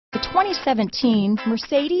2017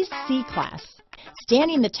 Mercedes C-Class.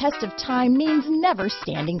 Standing the test of time means never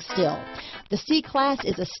standing still. The C-Class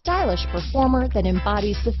is a stylish performer that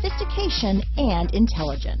embodies sophistication and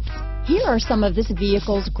intelligence. Here are some of this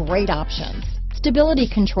vehicle's great options: stability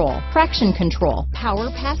control, traction control, power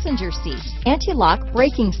passenger seat, anti-lock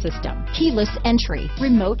braking system, keyless entry,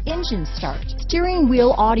 remote engine start, steering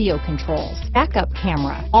wheel audio controls, backup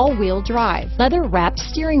camera, all-wheel drive, leather-wrapped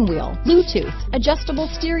steering wheel, Bluetooth, adjustable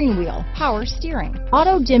steering wheel, power steering,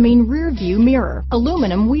 auto-dimming rear-view mirror,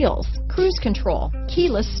 aluminum wheels, cruise control,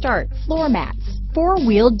 keyless start, floor mats,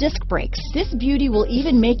 four-wheel disc brakes. This beauty will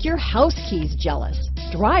even make your house keys jealous.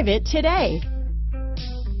 Drive it today.